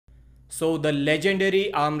So the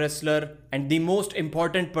legendary arm wrestler and the most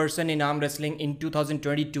important person in arm wrestling in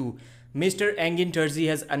 2022, Mr. Engin Terzi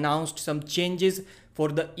has announced some changes for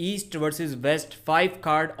the East versus West 5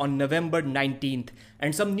 card on November 19th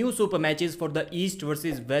and some new super matches for the East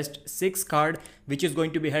versus West 6 card, which is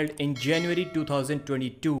going to be held in January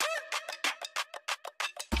 2022.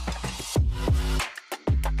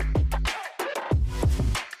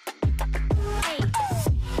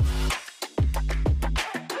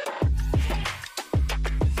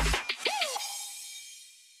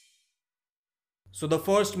 So the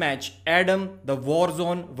first match, Adam the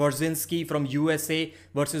Warzone Warzinski from USA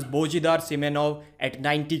versus Bojidar Simenov at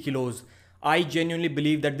 90 kilos. I genuinely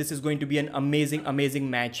believe that this is going to be an amazing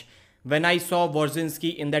match. When I saw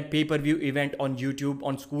Warzinski in that pay-per-view event on YouTube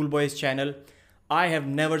on Schoolboy's channel, I have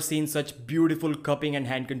never seen such beautiful cupping and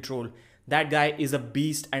hand control. That guy is a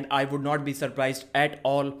beast and I would not be surprised at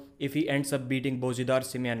all if he ends up beating Bojidar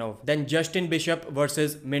Simeonov. Then Justin Bishop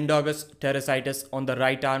versus Mindaugas Terzitis on the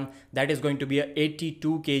right arm. That is going to be a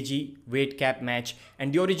 82 kg weight cap match.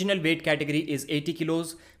 And the original weight category is 80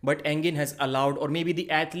 kilos. But Engin has allowed, or maybe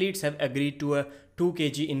the athletes have agreed to a 2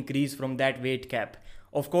 kg increase from that weight cap.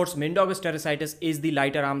 Of course, Mindaugas Terzitis is the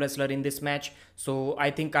lighter arm wrestler in this match. So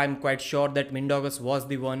I think I'm quite sure that Mindaugas was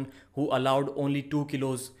the one who allowed only 2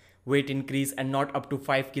 kilos weight increase and not up to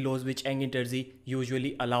 5 kilos, which Engin Terzi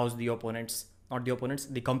usually allows the opponents. Not the opponents,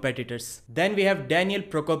 the competitors. Then we have Daniel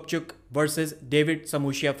Prokopchuk versus David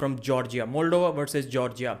Samushia from Georgia. Moldova versus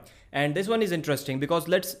Georgia. And this one is interesting because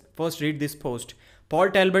let's first read this post.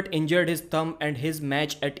 Paul Talbot injured his thumb and his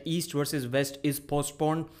match at East versus West is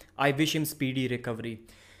postponed. I wish him speedy recovery.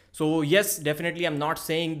 So yes, definitely I'm not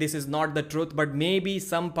saying this is not the truth, but maybe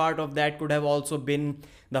some part of that could have also been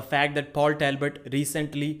the fact that Paul Talbot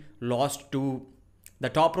recently lost to the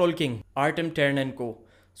top roll king, Artem Ternenko.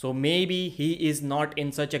 So maybe he is not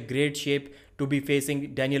in such a great shape to be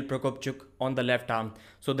facing Daniel Prokopchuk on the left arm.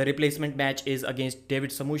 So the replacement match is against David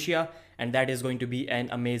Samushia and that is going to be an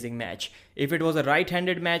amazing match. If it was a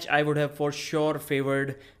right-handed match, I would have for sure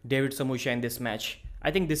favored David Samushia in this match.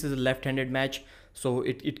 I think this is a left-handed match, so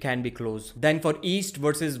it can be close. Then for East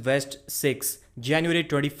versus West 6, January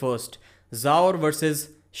 21st, Zaur versus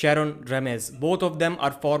Sharon Ramirez. Both of them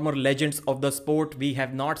are former legends of the sport. We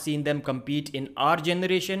have not seen them compete in our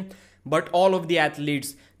generation, but all of the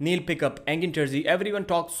athletes, Neil Pickup, Engin Terzi, everyone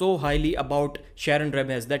talks so highly about Sharon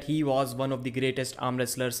Ramirez that he was one of the greatest arm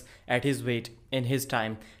wrestlers at his weight in his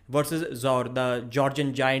time. Versus Zaur, the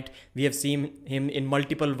Georgian giant. We have seen him in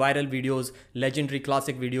multiple viral videos, legendary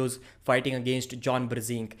classic videos, fighting against John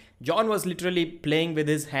Brzezinski. John was literally playing with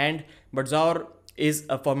his hand, but Zaur is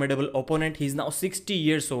a formidable opponent. He's now 60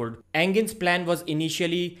 years old. Engin's plan was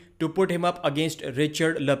initially to put him up against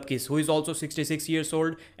Richard Lupkis, who is also 66 years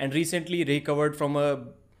old and recently recovered from a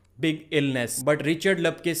big illness. But Richard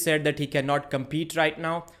Lupkis said that he cannot compete right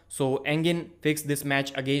now. So Engin fixed this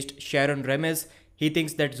match against Sharon Ramirez. He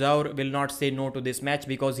thinks that Zaur will not say no to this match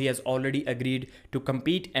because he has already agreed to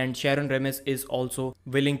compete and Sharon Ramirez is also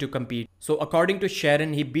willing to compete. So according to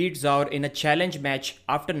Sharon, he beat Zaur in a challenge match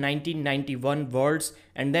after 1991 Worlds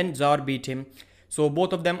and then Zaur beat him. So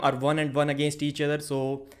both of them are 1-1 against each other.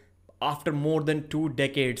 So after more than 2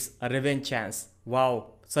 decades, a revenge chance.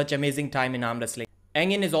 Wow, such amazing time in arm wrestling.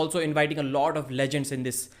 Engin is also inviting a lot of legends in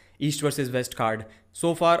this East versus West card.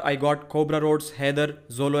 So far, I got Cobra Rhodes, Heather,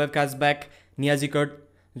 Zoloev Kazbek, Niazi Kurt,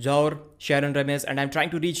 Zaur, Sharon Ramirez, and I'm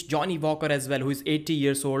trying to reach Johnny Walker as well, who is 80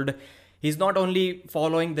 years old. He's not only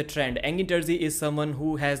following the trend. Engin Terzi is someone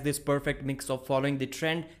who has this perfect mix of following the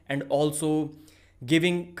trend and also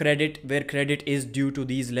giving credit where credit is due to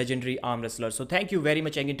these legendary arm wrestlers. So thank you very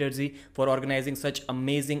much, Engin Terzi, for organizing such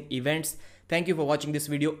amazing events. Thank you for watching this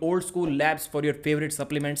video. Old School Labs for your favorite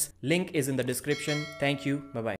supplements. Link is in the description. Thank you. Bye-bye.